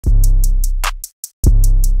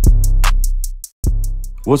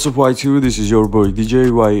What's up Y2, this is your boy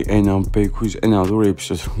DJ Y and I'm back with another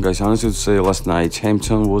episode. Guys, honestly to say, last night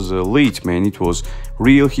Hampton was lit, man. It was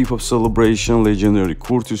real hip-hop celebration. Legendary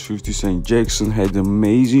Curtis 50 Cent Jackson had an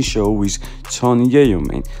amazing show with Tony Yayo,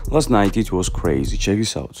 man. Last night it was crazy, check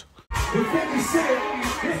this out.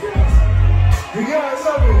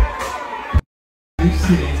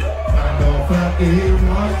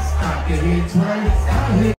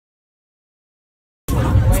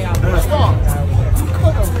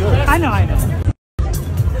 I know.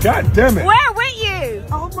 God damn it. Where were you?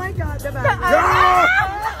 Oh my God, the back. Ah!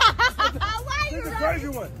 Why are you She's a running? crazy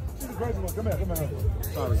one. She's a crazy one. Come here.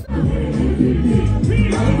 Sorry.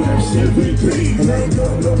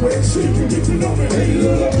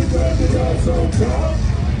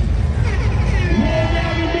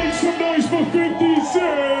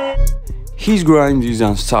 His grind is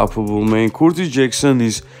unstoppable, man. Curtis Jackson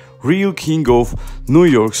is real king of New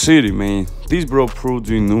York City, man. This bro proved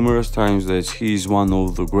numerous times that he is one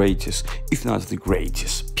of the greatest, if not the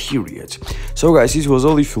greatest, period. So guys, this was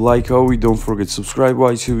all. If you like how we, don't forget to subscribe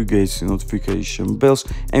YTV, get the notification bells,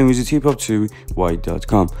 and visit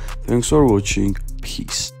hiphoptv.com. Thanks for watching,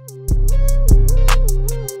 peace.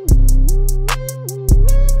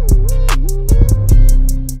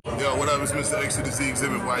 It's Mr. X to the Z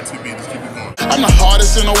exhibit YTB. Just keep it going. I'm the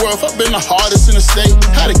hardest in the world. I've been the hardest in the state.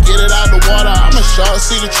 How to get it out the water? I'm a shark,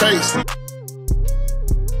 see the trace.